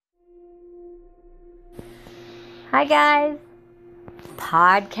Hi guys,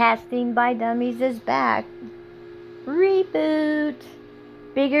 Podcasting by Dummies is back. Reboot.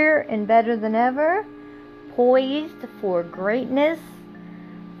 Bigger and better than ever. Poised for greatness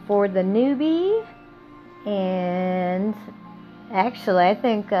for the newbie. And actually, I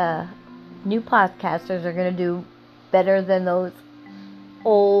think new podcasters are going to do better than those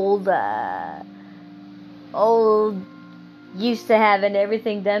old used to having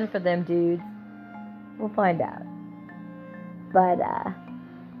everything done for them dudes. We'll find out. But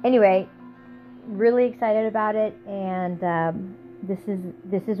anyway, really excited about it, and this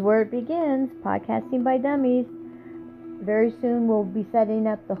is where it begins. Podcasting by Dummies. Very soon we'll be setting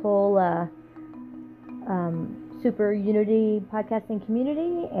up the whole Super Unity podcasting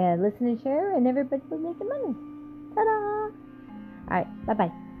community, and listen and share, and everybody will be making money. Ta-da! All right, bye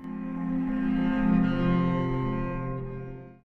bye.